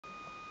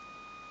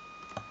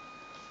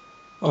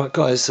Alright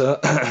guys,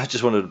 I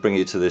just wanted to bring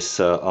you to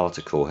this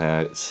article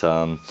here. It's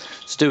to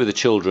do with the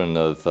children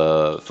of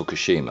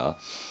Fukushima.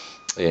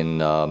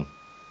 In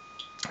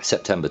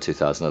September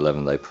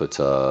 2011 they put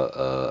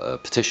a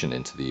petition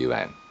into the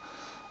UN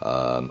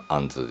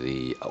under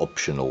the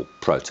optional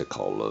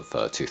protocol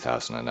of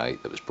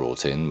 2008 that was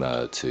brought in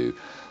to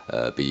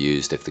be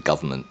used if the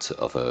government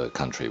of a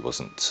country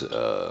wasn't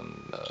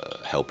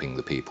helping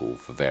the people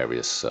for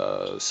various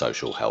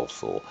social,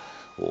 health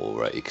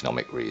or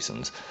economic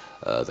reasons.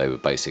 They were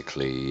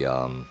basically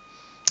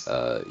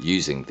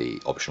using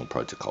the optional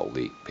protocol.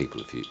 The people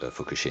of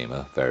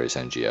Fukushima, various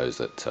NGOs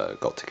that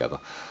got together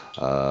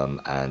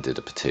and did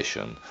a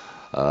petition.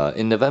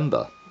 In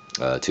November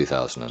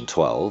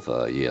 2012,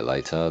 a year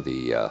later,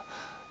 the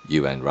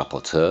UN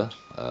rapporteur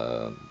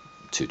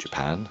to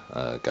Japan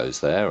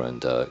goes there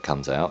and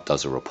comes out,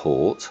 does a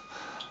report,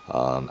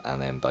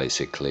 and then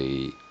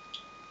basically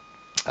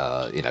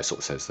sort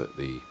of says that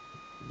the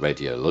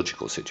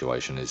radiological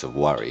situation is of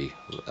worry,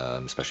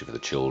 especially for the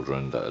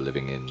children that are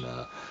living in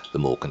the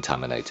more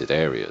contaminated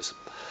areas.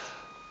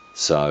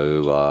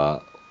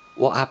 So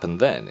what happened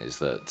then is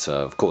that,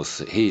 of course,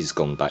 he's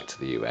gone back to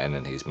the UN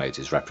and he's made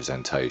his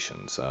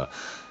representations,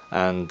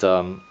 and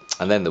then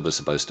there was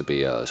supposed to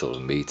be a sort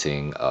of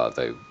meeting.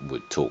 They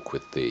would talk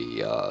with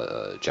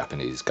the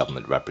Japanese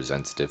government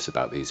representatives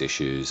about these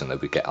issues, and they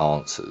would get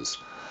answers.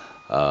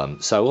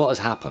 So what has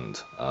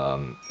happened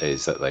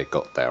is that they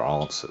got their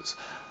answers.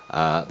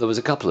 There was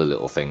a couple of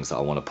little things that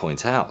I want to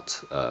point out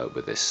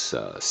with this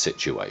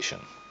situation.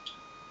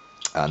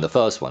 And the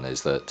first one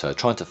is that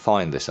trying to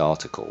find this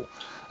article,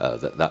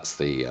 that's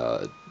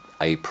the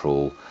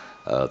April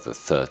the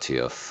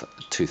 30th,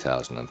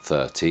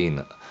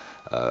 2013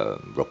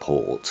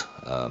 report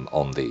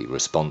on the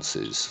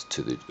responses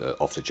to the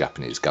of the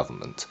Japanese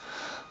government.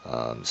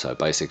 So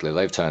basically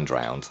they've turned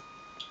around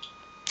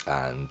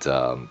and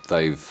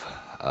they've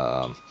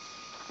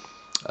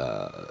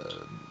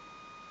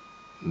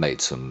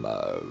made some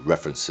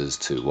references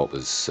to what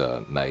was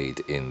made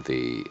in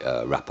the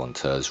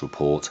rapporteur's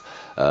report.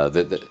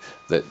 That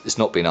it's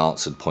not been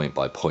answered point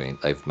by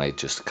point. They've made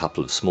just a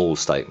couple of small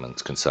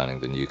statements concerning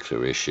the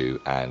nuclear issue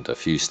and a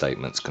few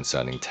statements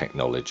concerning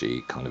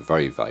technology, kind of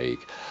very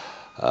vague.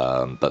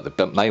 But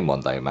the main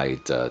one they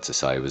made to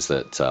say was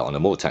that on a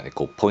more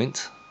technical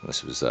point,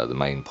 this was the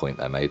main point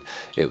they made,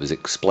 it was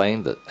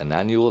explained that an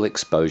annual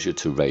exposure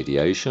to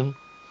radiation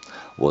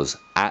was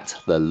at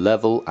the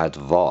level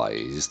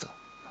advised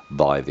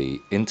by the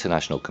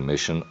International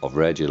Commission of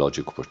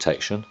Radiological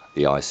Protection,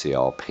 the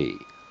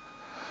ICRP.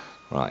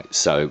 Right,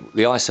 so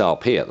the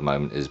ICRP at the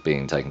moment is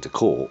being taken to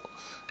court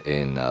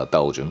in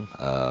Belgium,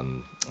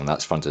 and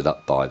that's fronted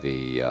up by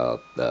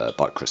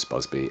by Chris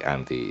Busby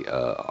and the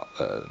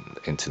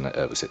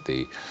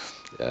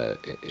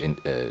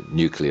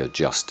Nuclear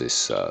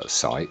Justice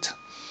site.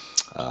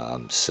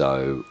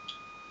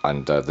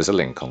 And there's a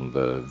link on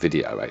the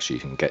video. Actually,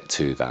 you can get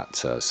to that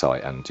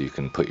site, and you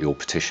can put your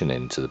petition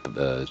in to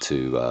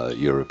the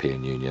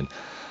European Union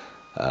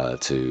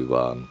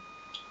to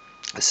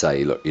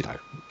say, look,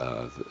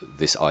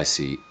 this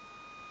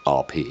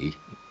ICRP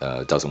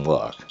doesn't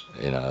work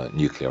in a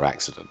nuclear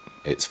accident.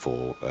 It's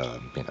for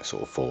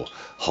sort of for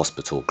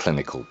hospital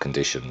clinical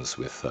conditions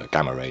with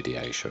gamma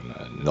radiation,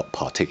 and not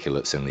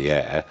particulates in the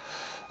air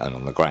and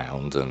on the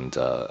ground, and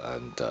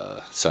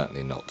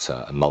certainly not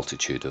a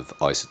multitude of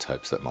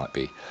isotopes that might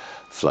be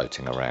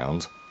floating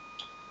around.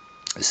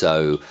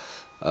 So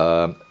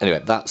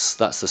anyway, that's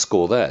the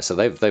score there. So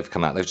they've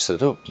come out. They've just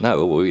said, oh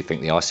no, well, we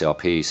think the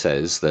ICRP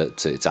says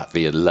that it's at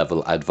the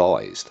level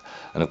advised,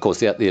 and of course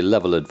the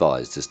level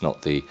advised is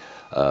not the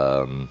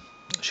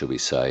shall we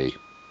say,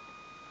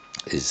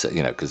 is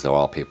because there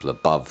are people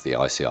above the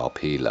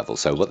ICRP level.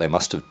 So what they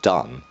must have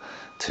done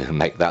to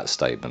make that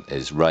statement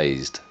is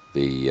raise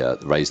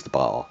the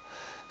bar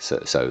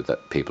so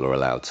that people are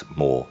allowed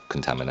more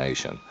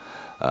contamination.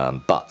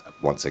 But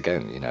once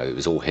again, it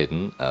was all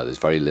hidden. There's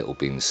very little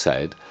being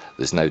said.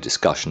 There's no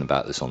discussion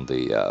about this on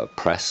the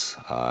press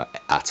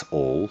at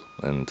all,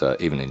 and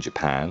even in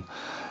Japan,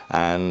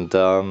 and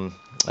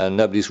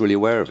nobody's really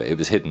aware of it. It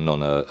was hidden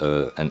on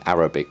an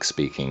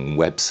Arabic-speaking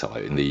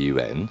website in the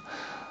UN.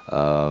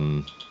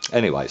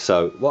 Anyway,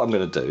 so what I'm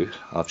going to do,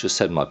 I've just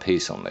said my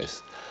piece on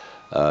this.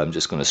 I'm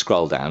just going to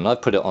scroll down.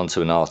 I've put it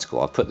onto an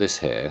article. I've put this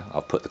here.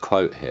 I've put the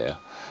quote here,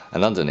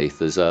 and underneath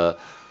there's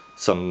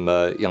some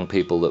young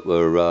people that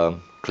were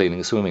cleaning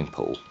a swimming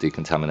pool,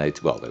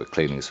 decontaminated. Well, they were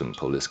cleaning a swimming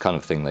pool. It's the kind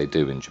of thing they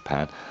do in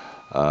Japan,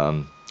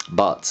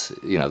 but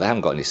they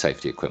haven't got any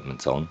safety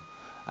equipment on,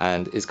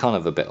 and it's kind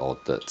of a bit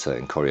odd that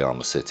in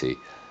Koriyama City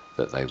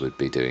that they would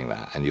be doing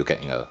that. And you're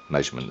getting a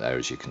measurement there,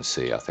 as you can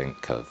see, I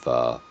think of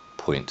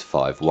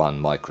 0.51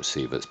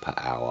 microsieverts per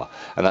hour,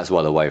 and that's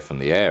well away from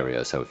the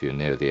area. So if you're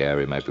near the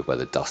area, maybe where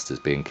the dust is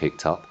being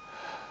kicked up,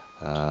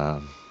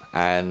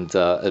 and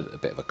a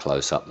bit of a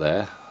close-up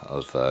there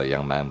of a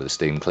young man with a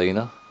steam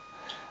cleaner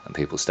and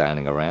people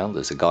standing around.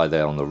 There's a guy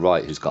there on the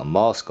right who's got a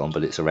mask on,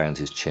 but it's around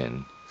his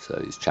chin,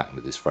 so he's chatting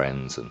with his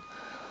friends. And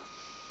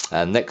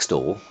And next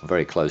door,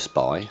 very close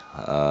by,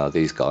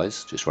 these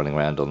guys just running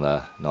around on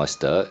the nice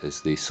dirt.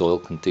 Is the soil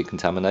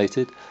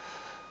decontaminated?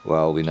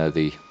 Well, we know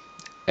the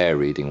air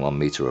reading 1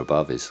 metre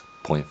above is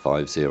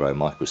 0.50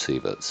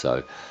 microsievert,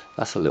 so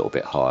that's a little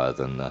bit higher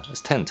than,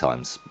 it's 10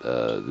 times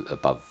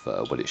above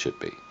what it should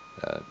be,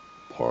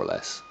 more or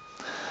less.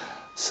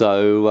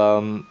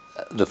 So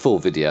the full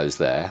video's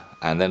there,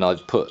 and then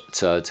I've put,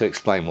 to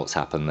explain what's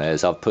happened there,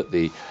 is I've put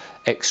the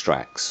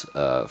extracts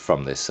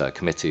from this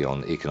Committee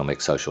on Economic,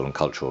 Social and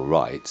Cultural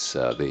Rights,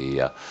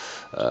 their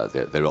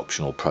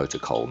optional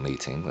protocol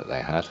meeting that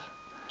they had,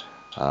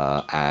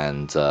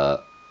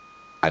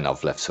 and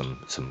I've left some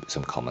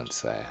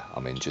comments there.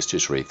 I mean,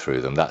 just read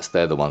through them.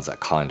 They're the ones that are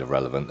kind of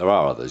relevant. There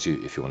are others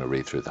if you want to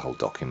read through the whole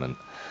document,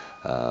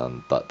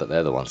 but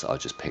they're the ones that I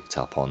just picked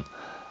up on.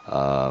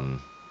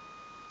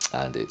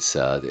 And it's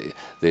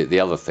the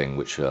other thing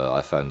which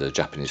I found a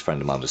Japanese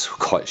friend of mine was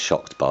quite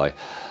shocked by,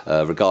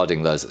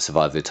 regarding those that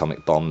survived the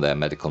atomic bomb, their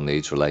medical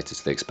needs related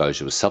to the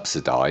exposure was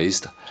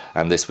subsidised,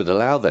 and this would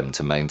allow them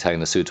to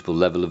maintain a suitable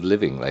level of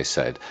living, they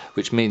said,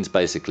 which means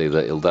basically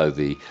that although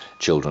the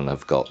children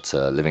have got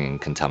living in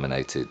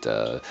contaminated,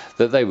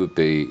 that they would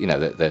be, you know,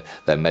 that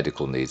their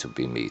medical needs would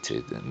be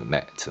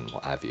met and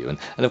what have you,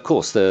 and of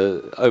course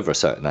over a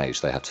certain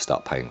age they have to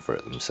start paying for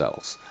it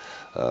themselves.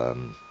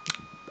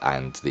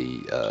 And the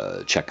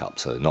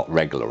checkups are not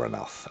regular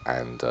enough,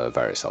 and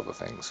various other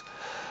things.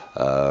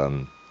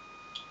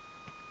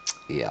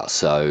 Yeah,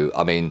 so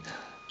I mean,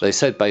 they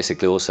said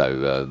basically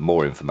also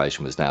more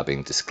information was now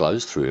being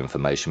disclosed through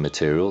information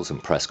materials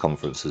and press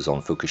conferences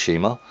on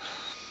Fukushima.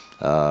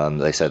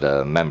 They said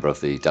a member of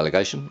the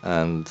delegation,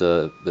 and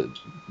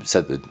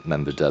said the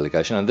member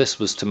delegation, and this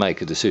was to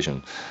make a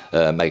decision,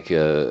 make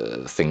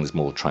things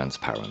more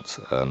transparent.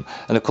 And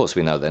of course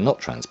we know they're not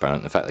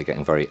transparent. In fact, they're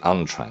getting very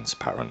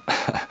untransparent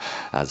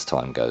as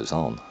time goes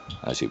on,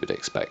 as you would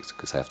expect,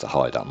 because they have to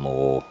hide up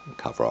more,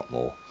 cover up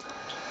more.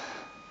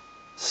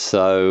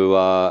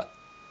 So,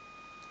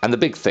 and the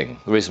big thing,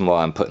 the reason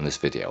why I'm putting this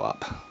video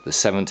up, the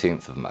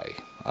 17th of May,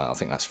 I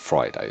think that's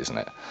Friday, isn't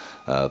it?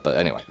 But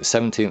anyway, the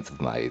 17th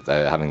of May,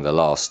 they're having the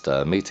last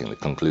meeting, the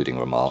concluding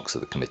remarks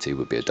of the committee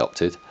would be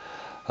adopted,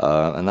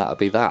 and that would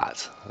be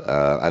that.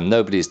 And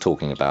nobody's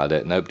talking about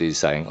it, nobody's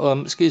saying,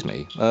 excuse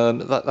me,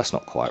 that's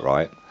not quite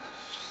right.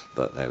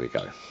 But there we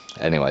go.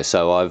 Anyway,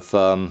 so I've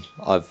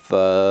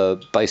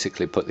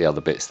basically put the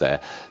other bits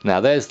there. Now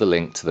there's the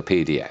link to the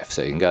PDF,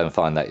 so you can go and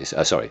find that.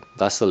 Sorry,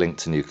 that's the link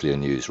to Nuclear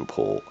News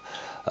Report,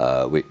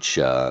 which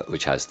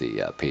has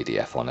the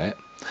PDF on it.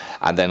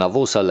 And then I've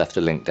also left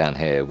a link down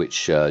here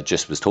which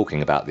just was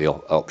talking about the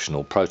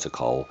optional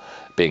protocol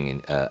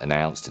being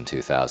announced in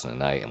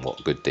 2008 and what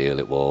a good deal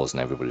it was,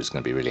 and everybody's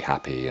going to be really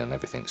happy and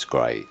everything's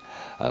great.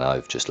 And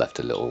I've just left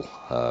a little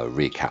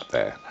recap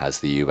there. Has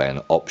the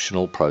UN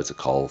optional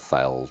protocol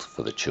failed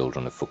for the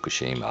children of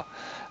Fukushima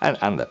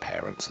and their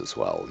parents as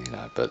well, you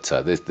know, but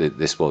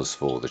this was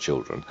for the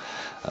children,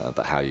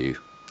 but how you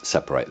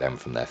separate them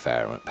from their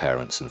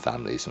parents and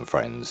families and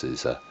friends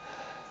is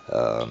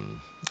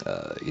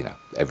you know,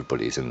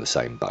 everybody's in the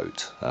same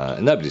boat,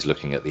 and nobody's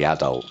looking at the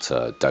adult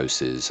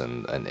doses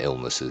and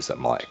illnesses that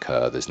might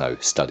occur. There's no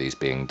studies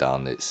being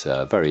done. It's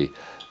very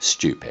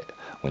stupid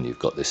when you've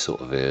got this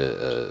sort of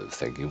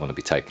thing. You want to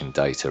be taking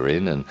data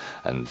in and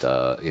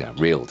you know,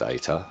 real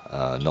data,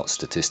 not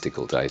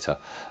statistical data,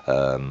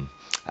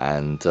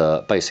 and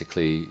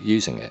basically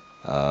using it.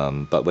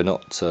 But we're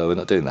not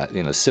doing that.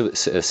 You know,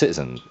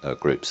 citizen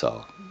groups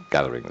are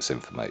gathering this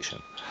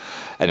information.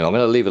 Anyway, I'm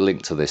going to leave a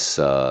link to this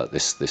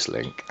this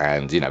link,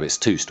 and you know, it's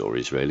two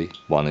stories really.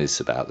 One is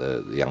about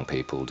the young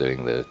people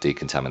doing the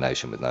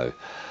decontamination with no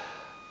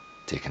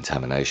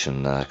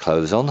decontamination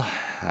clothes on,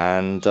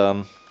 and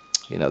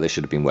you know, they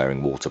should have been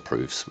wearing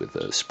waterproofs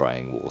with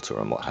spraying water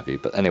and what have you.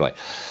 But anyway,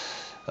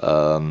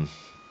 I'm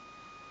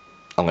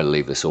going to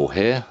leave this all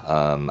here,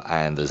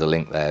 and there's a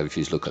link there. If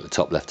you look at the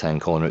top left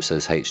hand corner, it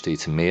says HD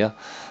to Mia,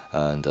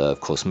 and of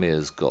course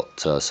Mia's got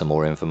some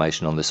more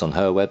information on this on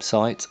her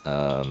website,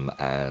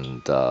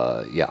 and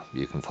yeah,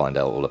 you can find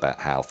out all about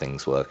how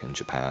things work in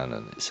Japan,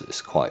 and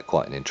it's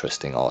quite an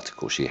interesting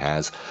article she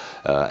has,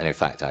 and in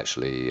fact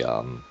actually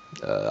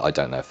I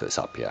don't know if it's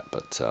up yet,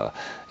 but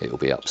it will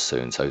be up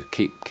soon, so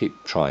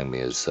keep trying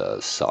Mia's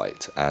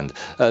site, and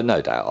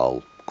no doubt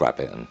I'll grab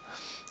it and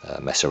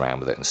mess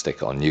around with it and stick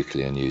it on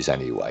Nuclear News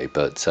anyway,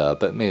 but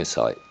Mia's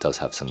site does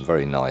have some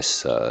very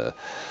nice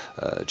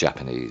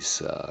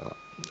Japanese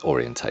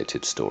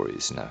orientated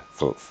stories, you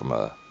know, from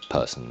a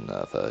person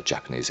of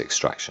Japanese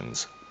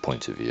extractions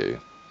point of view.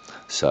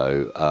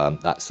 So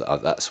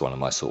that's one of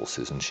my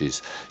sources, and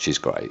she's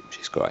great.